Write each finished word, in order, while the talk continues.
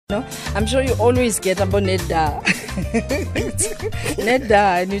No, I'm sure you always get about Nedda.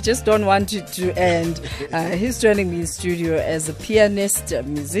 Nedda, and you just don't want it to end. He's joining me in studio as a pianist, a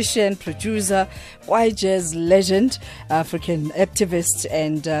musician, producer, Kalawa Jazz legend, African activist,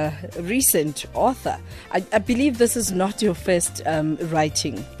 and recent author. I believe this is not your first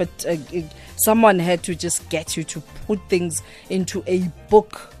writing, but someone had to just get you to put things into a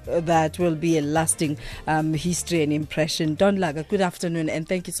book that will be a lasting history and impression. Don Laka, good afternoon, and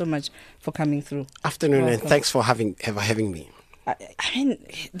thank you so much for coming through. Afternoon. Welcome. And thanks for having me. I mean,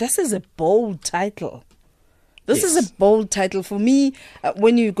 this is a bold title. This Yes. is a bold title for me.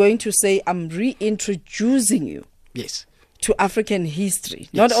 When you're going to say, I'm reintroducing you Yes, to African history,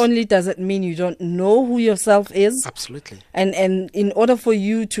 Yes. not only does it mean you don't know who yourself is, absolutely. and in order for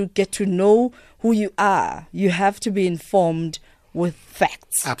you to get to know who you are, you have to be informed with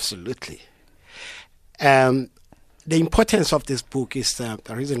facts. Absolutely. The importance of this book is the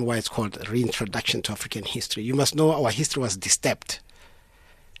reason why it's called Reintroduction to African History. You must know our history was disturbed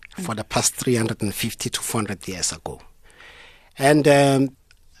for the past 350 to 400 years ago. And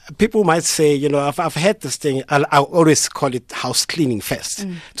people might say, you know, I've heard this thing, I'll always call it house cleaning first,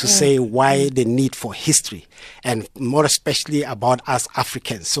 to say why the need for history, and more especially about us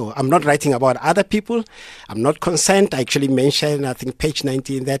Africans. So I'm not writing about other people. I'm not concerned. I actually mentioned, I think, page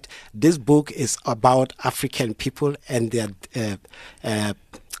 19, that this book is about African people and their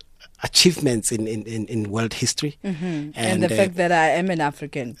achievements in world history. And the fact that I am an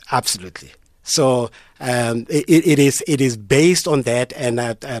African. Absolutely. So it is based on that, and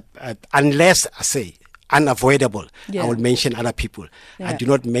unless I say unavoidable, Yeah. I will mention other people. Yeah. I do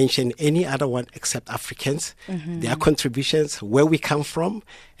not mention any other one except Africans. Their contributions, where we come from.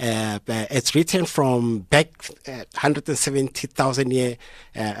 It's written from back 170,000 year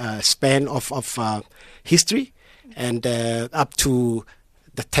span of history, and up to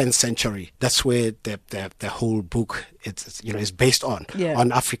the 10th century. That's where the whole book is based on, Yeah.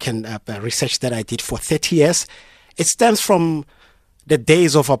 on African research that I did for 30 years. It stems from the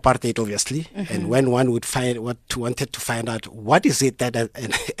days of apartheid, obviously, and when one would wanted to find out what is it that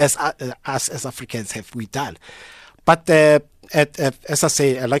as us as Africans have we done. But as I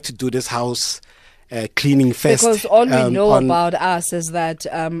say, I like to do this house cleaning first. Because all we know about us is that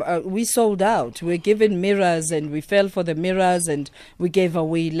we sold out. We're given mirrors and we fell for the mirrors, and we gave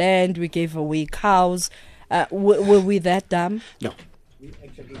away land, we gave away cows. Were we that dumb? No.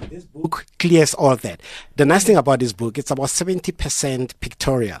 Actually, this book clears all that. The nice thing about this book, it's about 70%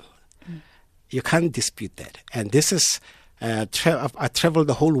 pictorial. You can't dispute that. And this is, I traveled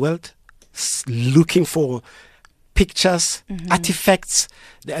the whole world looking for pictures, artifacts,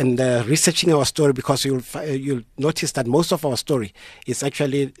 and researching our story, because you'll notice that most of our story is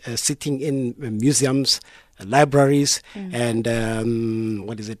actually sitting in museums, libraries, and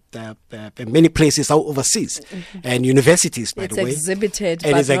many places out overseas, and universities, by the way. It's exhibited,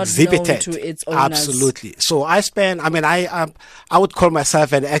 It but is not exhibited known to its owners. Absolutely. So I would call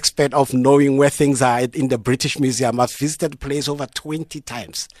myself an expert of knowing where things are in the British Museum. I've visited the place over 20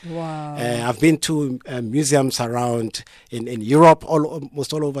 times. Wow. I've been to museums around in Europe,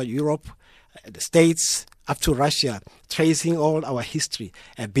 almost all over Europe, the States, up to Russia, tracing all our history.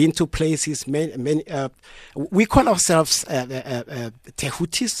 I've been to places, many we call ourselves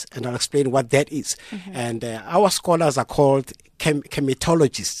Tehutis, and I'll explain what that is. And our scholars are called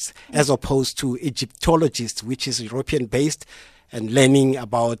chematologists, as opposed to Egyptologists, which is European-based, and learning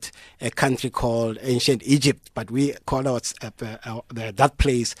about a country called ancient Egypt. But we call that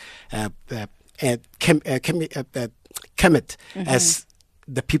place Kemet, as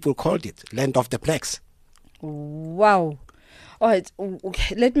the people called it, land of the blacks. Wow. All right,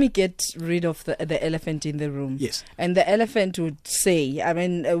 okay, let me get rid of the elephant in the room. Yes. And the elephant would say, I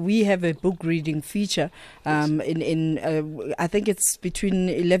mean, we have a book reading feature in I think it's between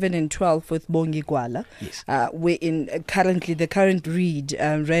 11 and 12 with Bongi Gwala. Yes. Currently, the current read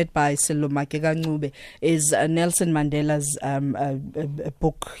read by Sello Makega is Nelson Mandela's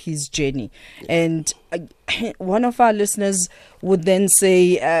book, His Journey. And one of our listeners would then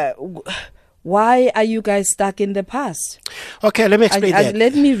say, why are you guys stuck in the past? Okay, let me explain that.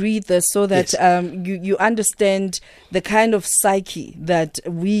 Let me read this so that Yes. you understand the kind of psyche that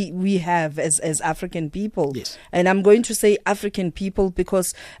we have as African people. Yes. And I'm going to say African people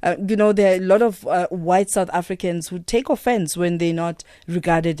because, there are a lot of white South Africans who take offense when they're not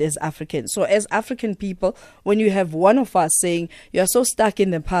regarded as African. So as African people, when you have one of us saying, you're so stuck in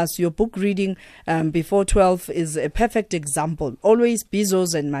the past, your book reading before 12 is a perfect example. Always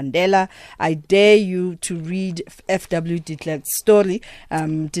Bezos and Mandela are I dare you to read F.W. de Klerk's story.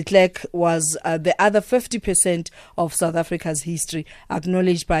 De Klerk was the other 50% of South Africa's history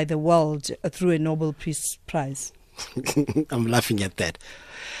acknowledged by the world through a Nobel Peace Prize. I'm laughing at that.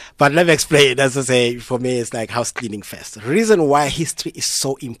 But let me explain. As I say, for me, it's like house cleaning first. The reason why history is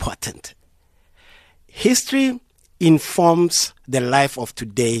so important. History informs the life of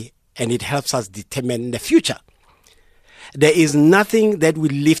today, and it helps us determine the future. There is nothing that we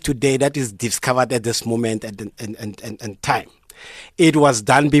live today that is discovered at this moment and time. It was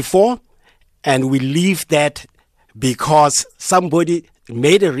done before, and we leave that because somebody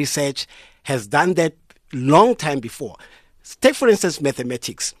made a research, has done that long time before. Take, for instance,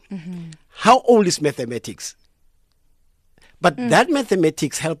 mathematics. How old is mathematics? But that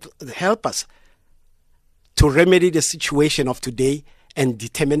mathematics help us to remedy the situation of today and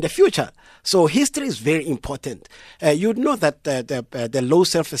determine the future. So history is very important. You know that the low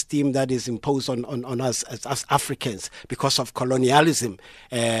self-esteem that is imposed on us as Africans because of colonialism,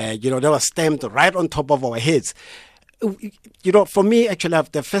 that was stamped right on top of our heads. For me, actually,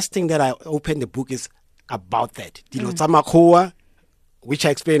 the first thing that I opened the book is about that. Which I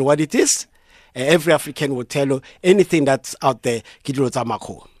explain what it is. Every African will tell you anything that's out there.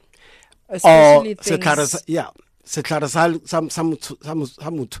 Especially So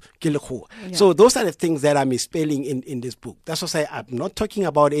those are the things that I'm misspelling in this book. That's what I'm not talking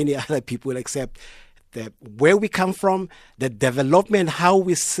about any other people except where we come from, the development, how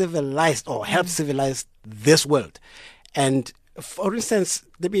we civilized or help civilize this world. And for instance,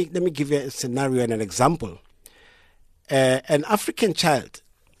 let me give you a scenario and an example. An African child,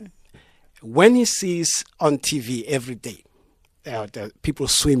 when he sees on TV every day the people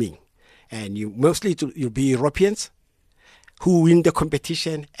swimming, and you'll be Europeans who win the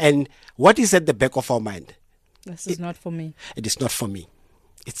competition, and what is at the back of our mind? This is not for me. It is not for me.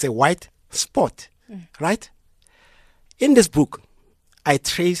 It's a white spot, right? In this book, I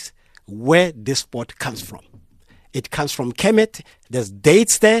trace where this sport comes from. It comes from Kemet. There's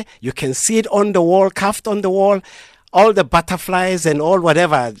dates there. You can see it on the wall, carved on the wall. All the butterflies and all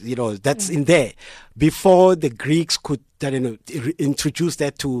whatever, that's in there. Before the Greeks could introduce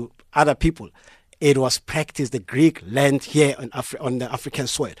that to other people, it was practiced. The Greek land here on the African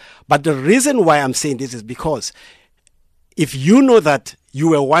soil. But the reason why I'm saying this is because if you know that you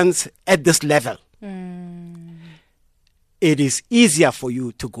were once at this level, it is easier for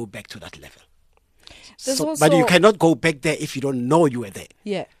you to go back to that level. But you cannot go back there if you don't know you were there.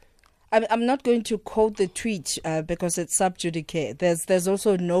 Yeah. I'm not going to quote the tweet because it's sub judice. There's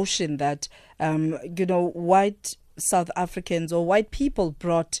also a notion that, white South Africans or white people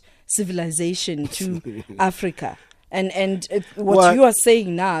brought civilization to Africa. And what you are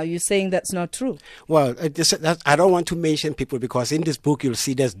saying now, you're saying that's not true. Well, I don't want to mention people because in this book you'll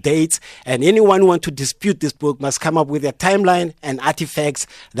see there's dates, and anyone who wants to dispute this book must come up with a timeline and artifacts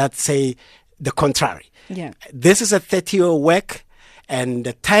that say the contrary. Yeah. This is a 30-year work, and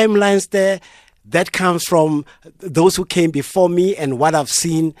the timelines there, that comes from those who came before me and what I've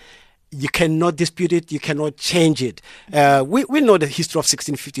seen. You cannot dispute it. You cannot change it. We know the history of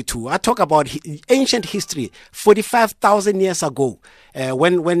 1652. I talk about ancient history, 45,000 years ago,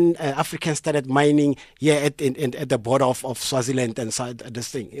 when Africans started mining here at the border of Swaziland and this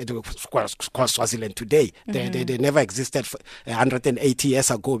thing. It was called Swaziland today. They never existed for 180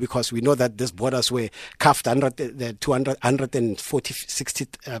 years ago because we know that these borders were carved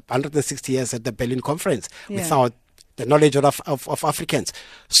 160 years at the Berlin Conference without the knowledge of Africans.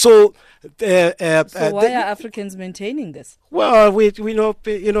 So why are Africans maintaining this? Well, we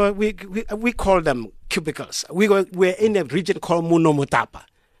call them cubicles. We're in a region called Munomotapa.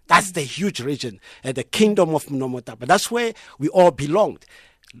 That's the huge region, the kingdom of Munomotapa. That's where we all belonged.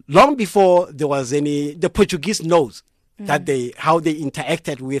 Long before there was the Portuguese knows that how they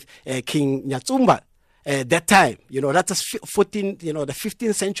interacted with King Nyatsumba at that time. That was the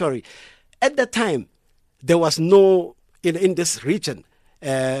 15th century. At that time, there was no in this region.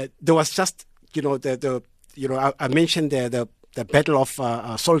 There was just I mentioned the Battle of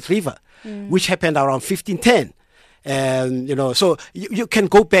Salt River, which happened around 1510. And so you can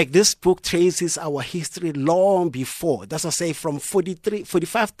go back. This book traces our history long before. That's what I say, from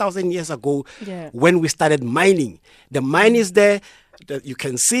 45,000 years ago, when we started mining. The mine is there. You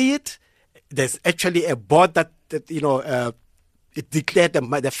can see it. There's actually a board that it declared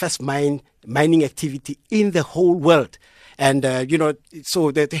the first mining activity in the whole world. And,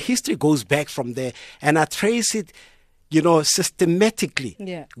 so the history goes back from there. And I trace it, systematically.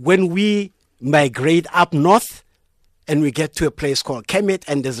 Yeah. When we migrate up north and we get to a place called Kemet,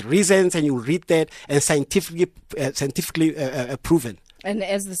 and there's reasons, and you read that, and scientifically proven. And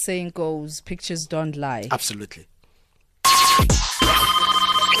as the saying goes, pictures don't lie. Absolutely.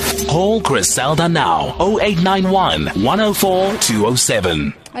 Call Griselda now, 0891 104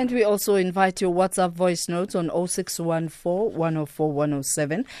 207. And we also invite your WhatsApp voice notes on 0614 104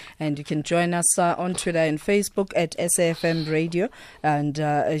 107. And you can join us on Twitter and Facebook at SAFM Radio. And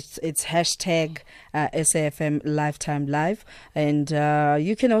it's hashtag SAFM Lifetime Live. And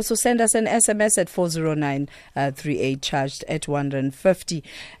you can also send us an SMS at 40938 charged at 150.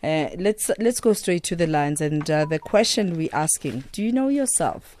 Let's go straight to the lines. And the question we're asking, do you know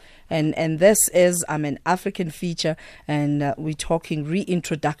yourself? And this is an African feature, and we're talking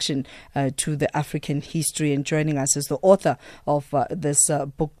reintroduction to the African history. And joining us is the author of this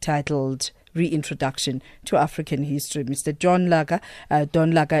book titled Reintroduction to African History, Mr. John Laka.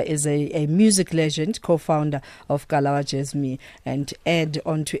 Don Laka is a music legend, co-founder of Kalawa Jazmee, and add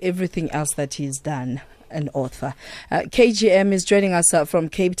on to everything else that he's done, an author. KGM is joining us from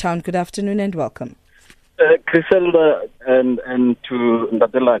Cape Town. Good afternoon and welcome. Griselda and to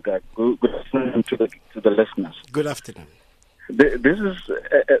Laka, good afternoon to the listeners. Good afternoon. This is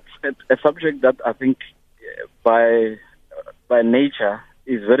a subject that I think by nature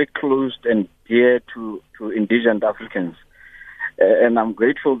is very close and dear to indigenous Africans. And I'm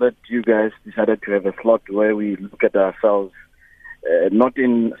grateful that you guys decided to have a slot where we look at ourselves not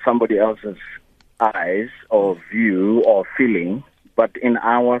in somebody else's eyes or view or feeling, but in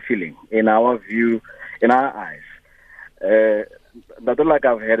our feeling, in our view, in our eyes. But like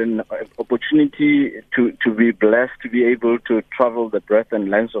I've had an opportunity to be blessed to be able to travel the breadth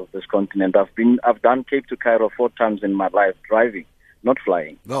and length of this continent. I've done Cape to Cairo 4 times in my life, driving, not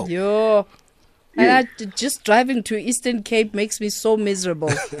flying. Wow. Yo. Yes. And just driving to Eastern Cape makes me so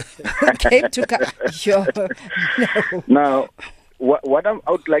miserable. Cape to Cairo. No. Now, what I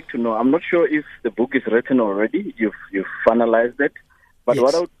would like to know, I'm not sure if the book is written already. You've finalized it, but Yes.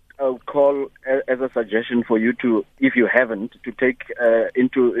 what I would call as a suggestion for you to, if you haven't, to take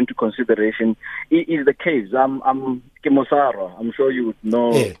into consideration is the caves. I'm Kimosara. I'm sure you would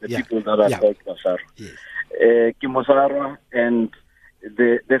know the people that are called Kimosara. Yes. Kimosara, and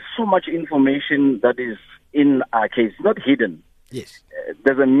there's so much information that is in our caves, not hidden. Yes.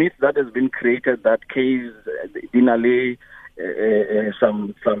 There's a myth that has been created that caves, Dinale,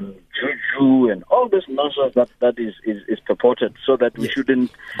 some juju and all this nonsense that is purported, so that we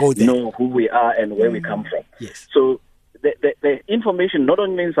shouldn't know who we are and where we come from. Yes. So the information not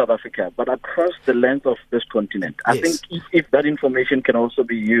only in South Africa but across the length of this continent. I think if that information can also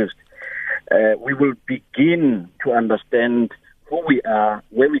be used, we will begin to understand who we are,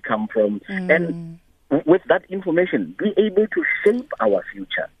 where we come from, and with that information, be able to shape our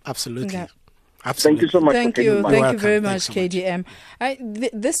future. Absolutely. Yeah. Absolutely. Thank you so much. Thank for you. taking my Thank welcome. you very Thanks much, so much.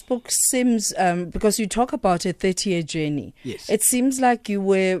 KDM. This book seems, because you talk about a 30-year journey, Yes. it seems like you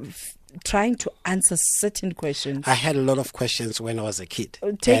were trying to answer certain questions. I had a lot of questions when I was a kid.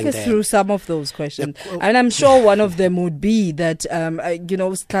 Take And, us through some of those questions. the- And I'm sure one of them would be that,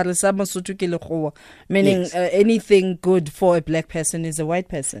 meaning Yes. anything good for a black person is a white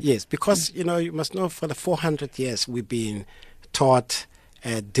person. Yes, because, you must know for the 400 years we've been taught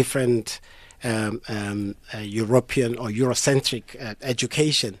different European or Eurocentric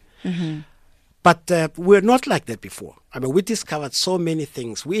education. Mm-hmm. But we're not like that before. I mean, we discovered so many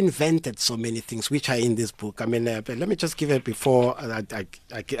things. We invented so many things which are in this book. I mean, let me just give it before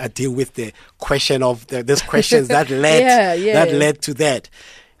I deal with the question of these questions that led that led to that.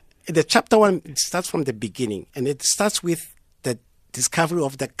 The chapter 1 starts from the beginning, and it starts with the discovery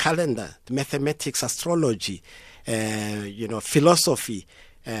of the calendar, the mathematics, astrology, philosophy,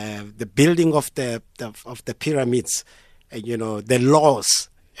 the building of the pyramids, the laws.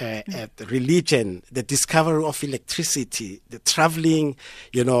 The religion, the discovery of electricity, the traveling,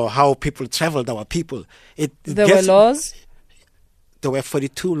 how people traveled, our people. There were laws? There were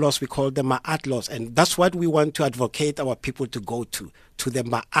 42 laws, we call them Ma'at laws, and that's what we want to advocate our people to go to the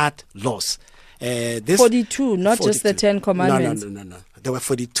Ma'at laws. 42, not 42. Just the 10 Commandments. No. There were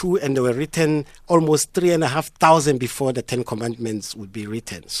 42, and they were written almost 3,500 before the 10 Commandments would be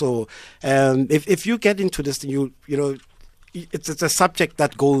written. So if you get into this, it's a subject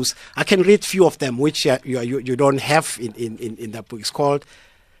that goes. I can read few of them, which you don't have in the book. It's called,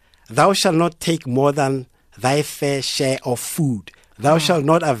 "Thou shalt not take more than thy fair share of food. Thou shalt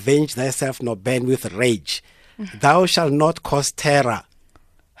not avenge thyself nor burn with rage. Thou shalt not cause terror."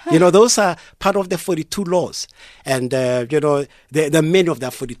 Those are part of the 42 laws, and there are many of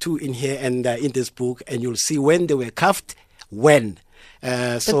the 42 in here and in this book, and you'll see when they were carved, when.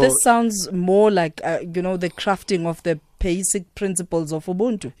 But this sounds more like the crafting of the basic principles of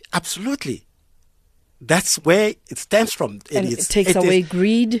Ubuntu. Absolutely. that's where it stems from. It takes away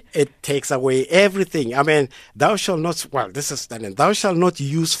greed. It takes away everything. I mean, thou shalt not, thou shalt not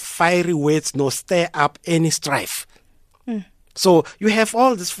use fiery words nor stir up any strife. So you have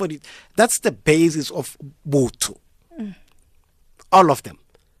all this for it. That's the basis of Botho. All of them.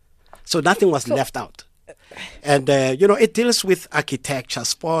 So nothing was left out. And, it deals with architecture,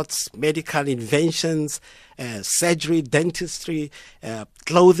 sports, medical inventions, surgery, dentistry,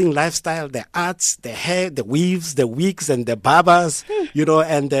 clothing, lifestyle, the arts, the hair, the weaves, the wigs, and the barbers,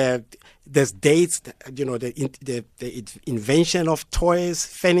 and there's dates, the invention of toys,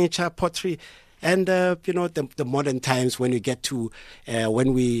 furniture, pottery, and, the modern times when we get to,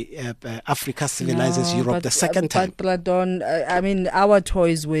 Africa civilizes Europe the second time. But, our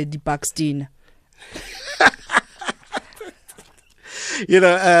toys were the Buxton.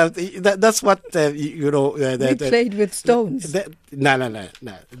 That's what we played with stones. No.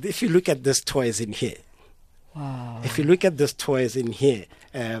 If you look at these toys in here, wow. If you look at these toys in here,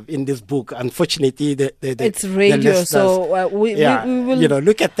 in this book, unfortunately, it's radio, so we will.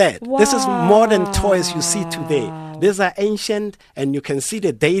 Look at that. Wow. This is modern toys you see today. These are ancient, and you can see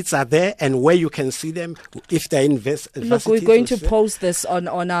the dates are there, and where you can see them if they're in Look, we're going to post this on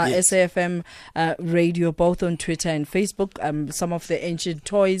our SAFM radio, both on Twitter and Facebook. Some of the ancient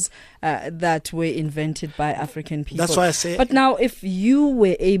toys that were invented by African people. That's why I say. But now, if you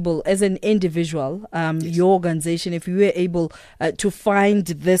were able, as an individual, your organization, if you were able to find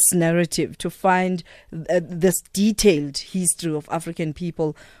this narrative, to find this detailed history of African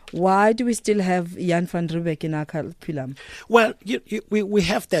people, why do we still have Jan van Riebeeck in our curriculum? Well, we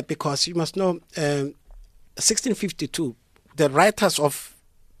have that because you must know, 1652, the writers of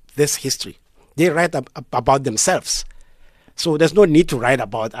this history, they write about themselves. So there's no need to write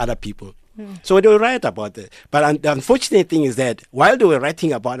about other people. So they will write about it. But the unfortunate thing is that while they were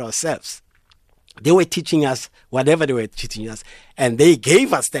writing about ourselves, they were teaching us whatever they were teaching us, and they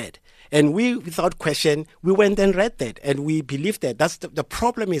gave us that. And we, without question, we went and read that, and we believed that. That's the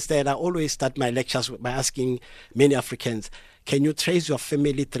problem is that I always start my lectures by asking many Africans, can you trace your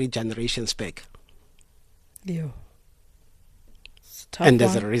family 3 generations back? Yeah. And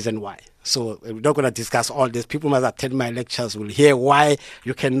there's a reason why. So we're not going to discuss all this. People must attend my lectures, will hear why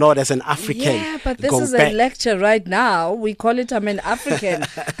you cannot, as an African, yeah, but this is back. A lecture right now. We call it, African.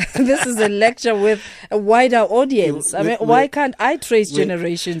 This is a lecture with a wider audience. Why can't I trace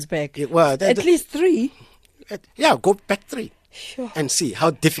generations back? At least 3. Yeah, go back 3. Sure. And see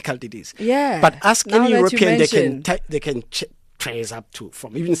how difficult it is. Yeah. But ask any European, they can trace up to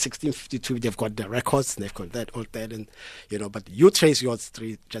from even 1652. They've got the records, they've got that, all that, and but you trace yours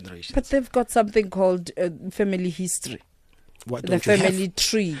 3 generations. But they've got something called family history. What the family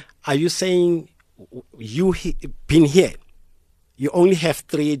tree. Are you saying you been here? You only have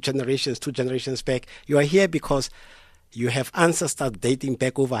 3 generations, 2 generations back. You are here because you have ancestors dating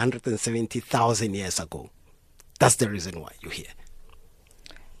back over 170,000 years ago. That's the reason why you're here.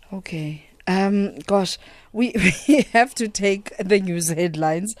 Okay. We have to take the news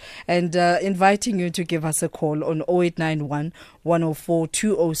headlines and inviting you to give us a call on 0891 104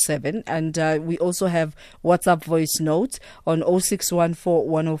 207. And we also have WhatsApp voice notes on 0614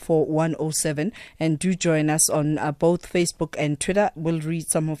 104 107. And do join us on both Facebook and Twitter. We'll read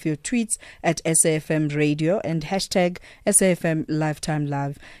some of your tweets at SAFM Radio and hashtag SAFM Lifetime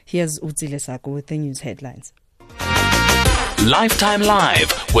Live. Here's Utsile Sako with the news headlines. Lifetime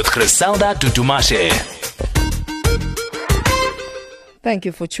Live with Griselda Tutumashe. Thank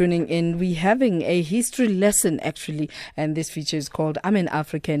you for tuning in. We're having a history lesson, actually, and this feature is called I'm an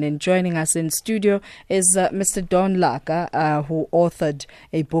African. And joining us in studio is Mr. Don Laka, who authored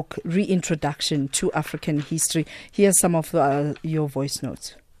a book, Reintroduction to African History. Here's some of your voice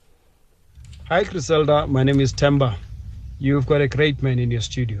notes. Hi, Griselda. My name is Temba. You've got a great man in your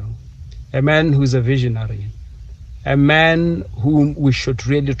studio, a man who's a visionary, a man whom we should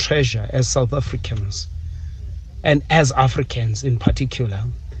really treasure as South Africans and as Africans in particular.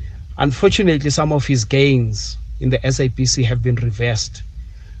 Unfortunately, some of his gains in the SAPC have been reversed.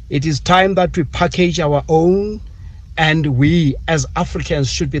 It is time that we package our own, and we as Africans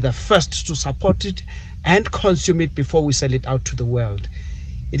should be the first to support it and consume it before we sell it out to the world.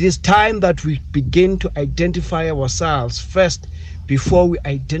 It is time that we begin to identify ourselves first before we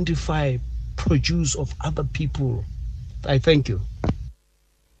identify produce of other people. I thank you.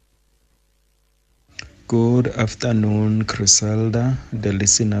 Good afternoon, Griselda, the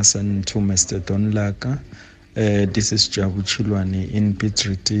listeners, and to Mr. Don Laka. This is Jabu Chilwani in Pitt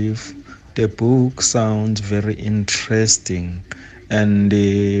Retrieve. The book sounds very interesting, and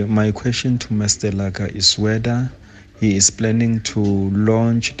my question to Mr. Laka is whether he is planning to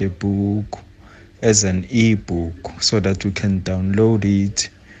launch the book as an e-book so that we can download it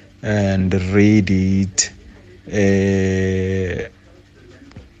and read it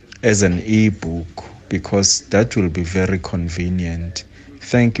as an e-book, because that will be very convenient.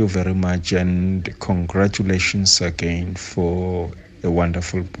 Thank you very much, and congratulations again for a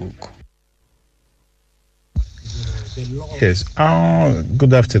wonderful book. Yes.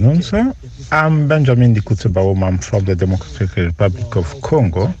 Good afternoon, sir. I'm Benjamin Dikutubawom. I'm from the Democratic Republic of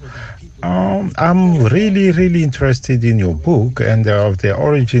Congo. I'm really interested in your book and of the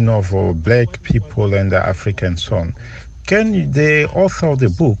origin of black people and the African son. Can the author of the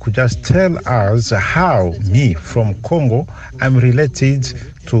book just tell us how me from Congo I'm related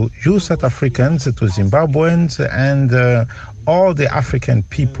to you South Africans, to Zimbabweans, and all the African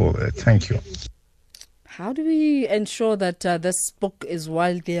people? Thank you. How do we ensure that this book is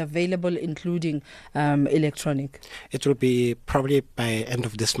widely available, including electronic? It will be probably by end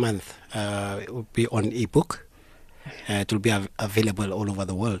of this month. It will be on ebook. It will be available all over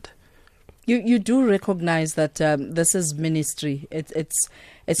the world. You do recognize that this is ministry.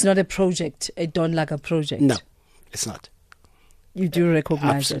 It's not a project. A Don Laka project. No, it's not. You do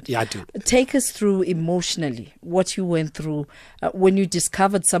recognize it. Yeah, I do. Take us through emotionally what you went through when you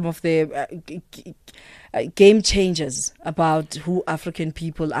discovered some of the game changers about who African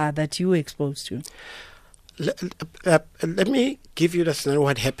people are that you were exposed to. Let me give you the scenario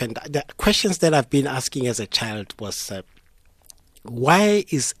what happened. The questions that I've been asking as a child was, why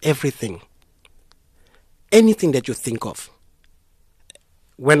is anything that you think of,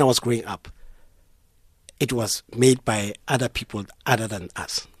 when I was growing up, it was made by other people other than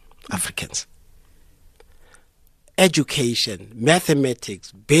us, Africans. Education,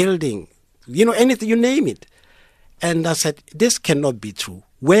 mathematics, building, anything, you name it. And I said, this cannot be true.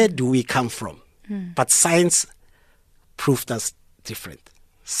 Where do we come from? But science proved us different.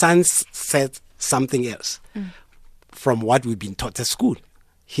 Science said something else from what we've been taught at school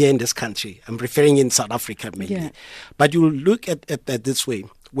here in this country. I'm referring in South Africa mainly. Yeah. But you look at this way.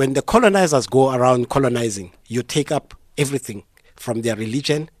 When the colonizers go around colonizing, you take up everything from their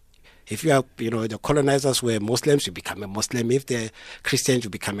religion. If you are, the colonizers were Muslims, you become a Muslim. If they're Christians, you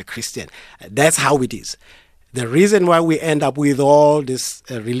become a Christian. That's how it is. The reason why we end up with all this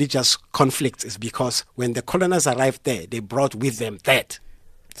religious conflicts is because when the colonizers arrived there, they brought with them that.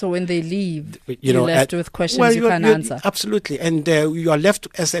 So when they leave, you're left with questions you can't answer. Absolutely. And you are left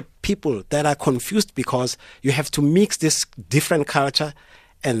as a people that are confused because you have to mix this different culture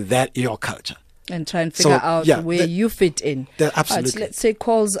and that your culture. And try and figure out where you fit in. Absolutely. Right, let's take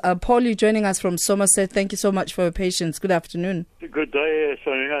calls. Paul, you're joining us from Somerset. Thank you so much for your patience. Good afternoon. Good day,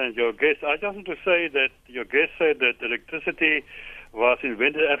 Sonia, and your guest. I just want to say that your guest said that electricity was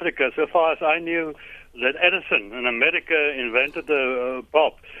invented in Africa. So far as I knew, that Edison in America invented the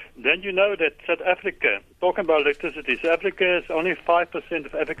bulb. Then you know that South Africa, talking about electricity, South Africa is only 5%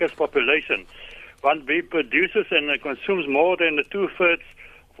 of Africa's population. One produces and consumes more than the 2/3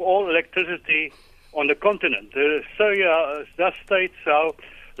 of all electricity on the continent. So that states how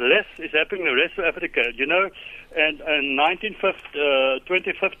less is happening in the rest of Africa, And in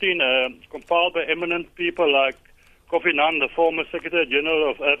 2015, compiled by eminent people like Kofi Annan, the former Secretary General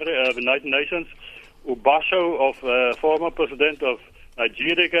of the United Nations, Ubasho, former President of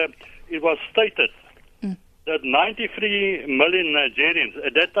Nigeria, it was stated that 93 million Nigerians,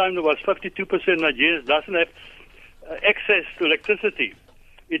 at that time there was 52% Nigerians, doesn't have access to electricity.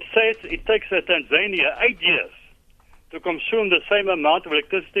 It says it takes Tanzania 8 years to consume the same amount of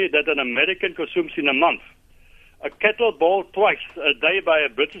electricity that an American consumes in a month. A kettle boiled twice a day by a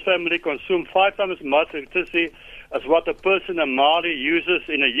British family consumes 5 times as much electricity as what a person in Mali uses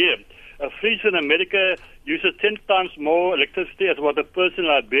in a year. A freezer in America uses 10 times more electricity as what a person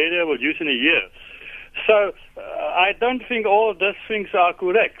in Liberia will use in a year. So I don't think all these things are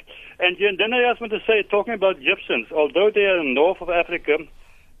correct. And then I just want to say, talking about Egyptians, although they are in the north of Africa,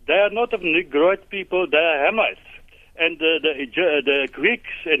 they are not of Negroid people, they are Hamites. And the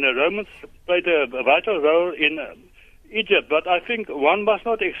Greeks and the Romans played a vital role in Egypt. But I think one must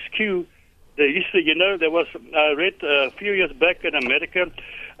not excuse the history. There was, I read a few years back in America,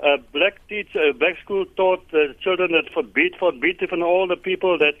 black school taught children that forbidden all the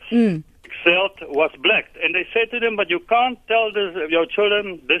people that excelled was black. And they said to them, but you can't tell your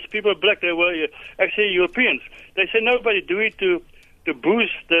children, these people are black. They were actually Europeans. They said, nobody do it to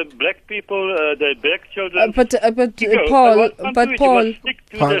boost the black people, the black children. Paul, stick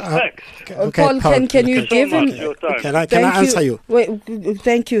to Paul, the facts. Paul, can you give him? Your time. Can I answer you? Wait,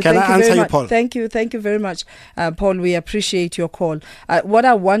 thank you. Can thank I you very answer you, much. Paul? Thank you very much, Paul. We appreciate your call. What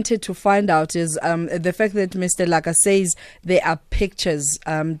I wanted to find out is the fact that Mr. Laka says there are pictures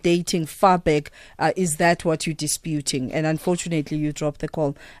dating far back. Is that what you're disputing? And unfortunately, you dropped the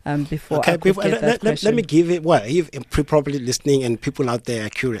call before. Okay, I could get that question. let me give it. Well, if probably listening and people out there are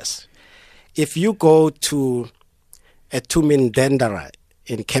curious, if you go to a Tumin Dendera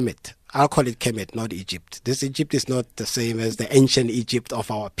in Kemet, I'll call it Kemet, not Egypt. This Egypt is not the same as the ancient Egypt of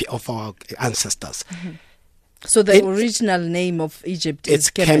our ancestors. Mm-hmm. So the original name of Egypt is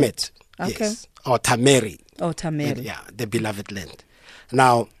Kemet. Okay. Yes, or Tameri. Oh, Tameri. Yeah, the beloved land.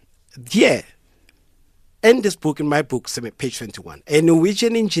 Now, here, in this book, in my book, page 21, a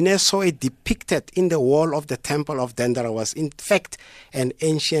Norwegian engineer saw it depicted in the wall of the temple of Dendera was, in fact, an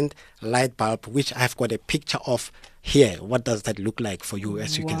ancient light bulb, which I've got a picture of here. What does that look like for you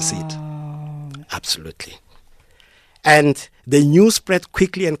as you can see it? Absolutely. And the news spread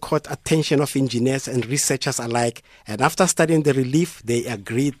quickly and caught attention of engineers and researchers alike. And after studying the relief, they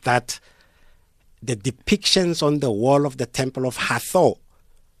agreed that the depictions on the wall of the temple of Hathor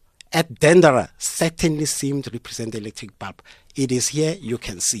at Dendera certainly seemed to represent the electric bulb. It is here, you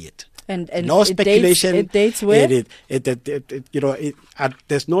can see it. And no speculation. It dates where?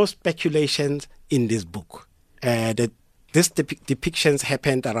 There's no speculation in this book. This depictions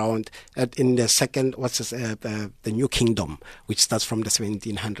happened around in the second, the New Kingdom, which starts from the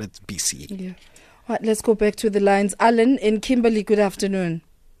 1700s BC. Yeah. All right, let's go back to the lines. Alan in Kimberley, good afternoon.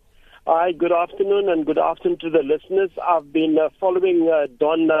 Hi, good afternoon, and good afternoon to the listeners. I've been following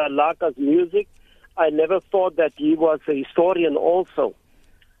Don Laka's music. I never thought that he was a historian also.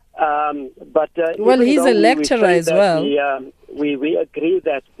 But well, he's a lecturer as well. We agree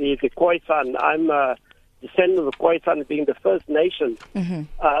that the Khoisan, I'm a descendant of the Khoisan, being the First Nation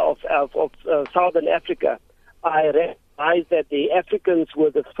of Southern Africa. I recognize that the Africans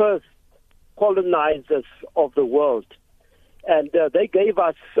were the first colonizers of the world. And they gave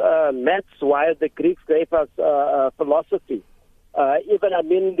us maths, while the Greeks gave us philosophy. Even,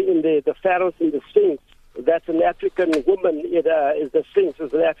 in the pharaohs and the Sphinx, that's an African woman. Is the Sphinx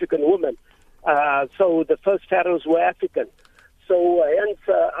is an African woman. So the first pharaohs were African. So hence,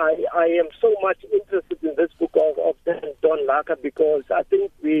 I am so much interested in this book of Don Laka, because I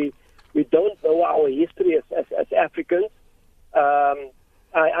think we don't know our history as Africans.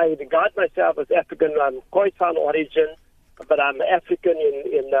 I regard myself as African. I'm Khoisan origin, but I'm African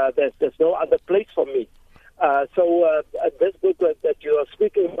there's no other place for me. So this book that you are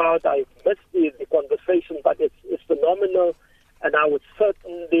speaking about, I missed the conversation, but it's phenomenal, and I would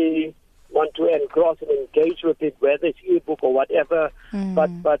certainly want to engross and engage with it, whether it's ebook or whatever.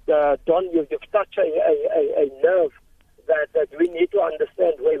 But Don, you've touched a nerve that we need to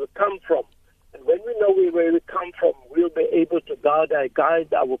understand where we come from. And when we know where we come from, we'll be able to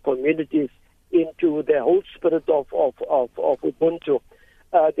guide our communities into the whole spirit of Ubuntu.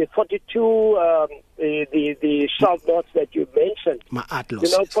 The 42, the sharp notes that you mentioned.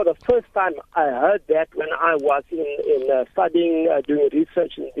 For the first time, I heard that when I was in studying, doing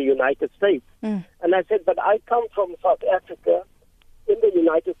research in the United States. And I said, but I come from South Africa. In the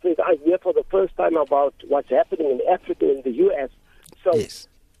United States, I hear for the first time about what's happening in Africa, in the U.S. So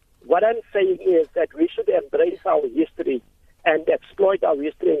what I'm saying is that we should embrace our history and exploit our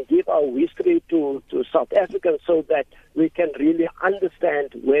history and give our history to South Africans so that we can really understand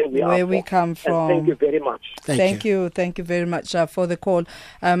where we come from. And thank you very much. Thank you very much for the call.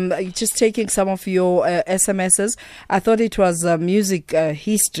 Just taking some of your SMSs. I thought it was music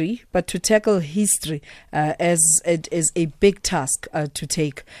history, but to tackle history as it is a big task to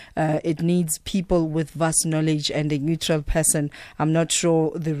take. It needs people with vast knowledge and a neutral person. I'm not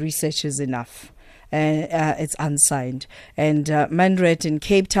sure the research is enough. It's unsigned. And Manred in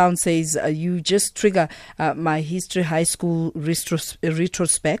Cape Town says, you just trigger my history high school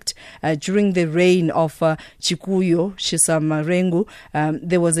retrospect. During the reign of Chikuyo Shisamarengu,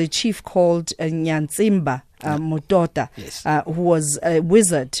 there was a chief called Nyantsimba Mutota, who was a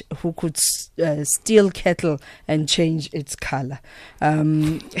wizard who could steal cattle and change its color.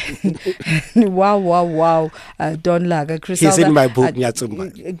 Wow. Don Laka. He's in my book,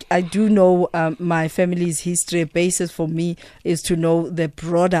 Nyatsumba. I do know my family's history. A basis for me is to know the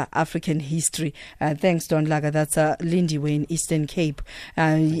broader African history. Thanks, Don Laka. That's Lindy Way in Eastern Cape.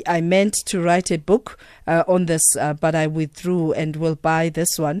 I meant to write a book on this, but I withdrew and will buy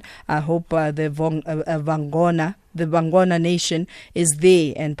this one. I hope the Vangona Nation is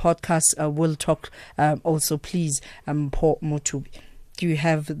there, and podcasts will talk also. Please, Paul Motubi. Do you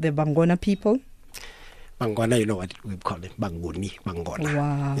have the Vangona people? Bangona, you know what we call it? Bangoni, Bangona.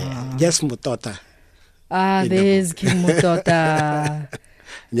 Wow. Yeah. Yes, Mutota. There's King Mutota.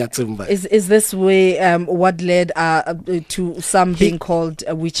 Nyatsumba. Is this way what led to some being called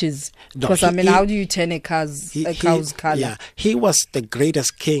witches? Because how do you turn a cow's color? Yeah, he was the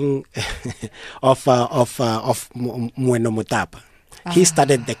greatest king of Mweno Mutapa. He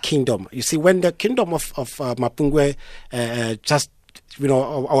started the kingdom. You see, when the kingdom of Mapungwe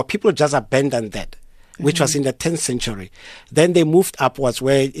our people just abandoned that, which was in the 10th century. Then they moved upwards,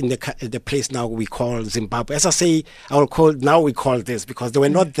 where in the place now we call Zimbabwe. As I say, we call this, because they were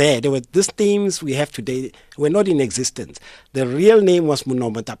not there. There were these names we have today were not in existence. The real name was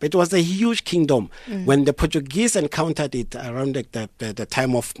Munomotap. It was a huge kingdom. When the Portuguese encountered it around the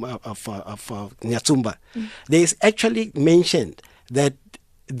time of Nyatsumba, they actually mentioned that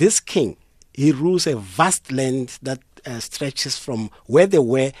this king, he rules a vast land that stretches from where they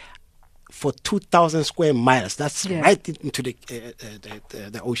were for 2,000 square miles. That's right into the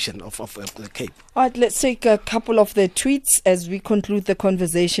ocean of the Cape. All right, let's take a couple of the tweets as we conclude the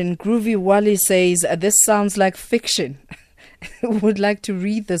conversation. Groovy Wally says, this sounds like fiction. Would like to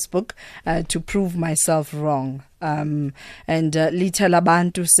read this book to prove myself wrong. And Lita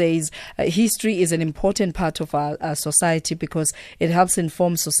Labantu says, history is an important part of our society because it helps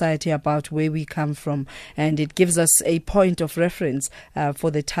inform society about where we come from, and it gives us a point of reference for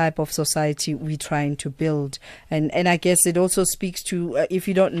the type of society we're trying to build. And I guess it also speaks to if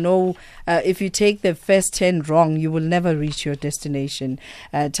you don't know, if you take the first 10 wrong, you will never reach your destination.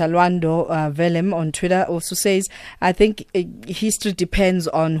 Talwando Velem on Twitter also says, I think history depends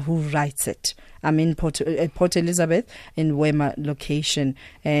on who writes it. I'm in Port Elizabeth in Wema location.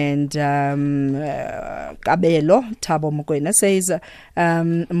 And Kabelo Tabo Mokwane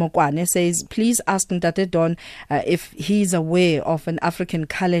says, please ask Ntate Don if he's aware of an African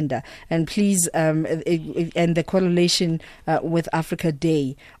calendar, and please and the correlation with Africa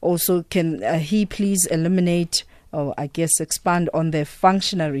Day. Also, can he please eliminate expand on the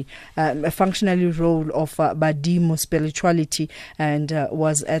functionary role of Badimo spirituality, and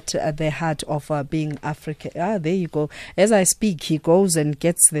was at the heart of being African. There you go. As I speak, he goes and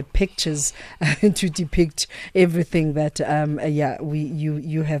gets the pictures to depict everything that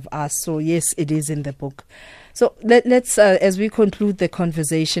you have asked. So yes, it is in the book. So let's as we conclude the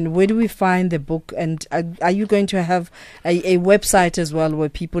conversation, where do we find the book, and are you going to have a website as well where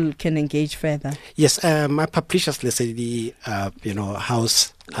people can engage further? Yes, my publishers, let's say the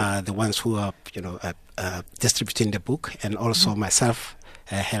house, are the ones who are distributing the book, and also myself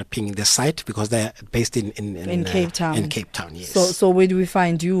helping the site, because they're based in Cape Town. In Cape Town, yes. So where do we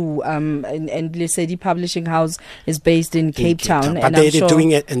find you? And let's say the publishing house is based in Cape Town, but they're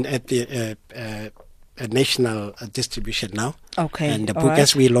doing it at the a national distribution now. Okay. And the book,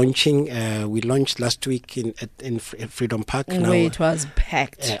 as we're launching, we launched last week in Freedom Park. Where it was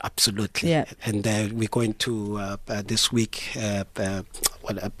packed. Absolutely. Yeah. And we're going to this week in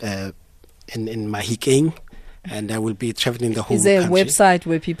Mahikeng. And I will be traveling the whole country. Is there a website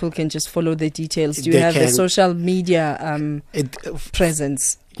where people can just follow the details? Do you have the social media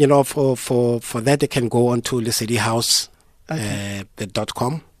presence? For that, they can go on to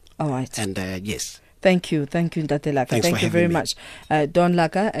lesedihouse.com. All right. And yes. Thank you, Ntate Laka. Thank you very much. Don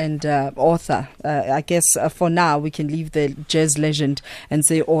Laka, and author. I guess for now we can leave the jazz legend and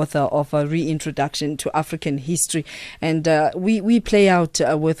say author of a reintroduction to African history. And we play out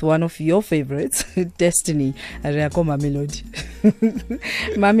with one of your favorites, Destiny, Mamelodi.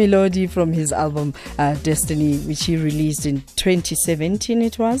 Mamelodi from his album Destiny, which he released in 2017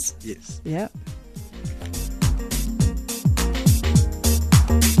 it was? Yes. Yeah.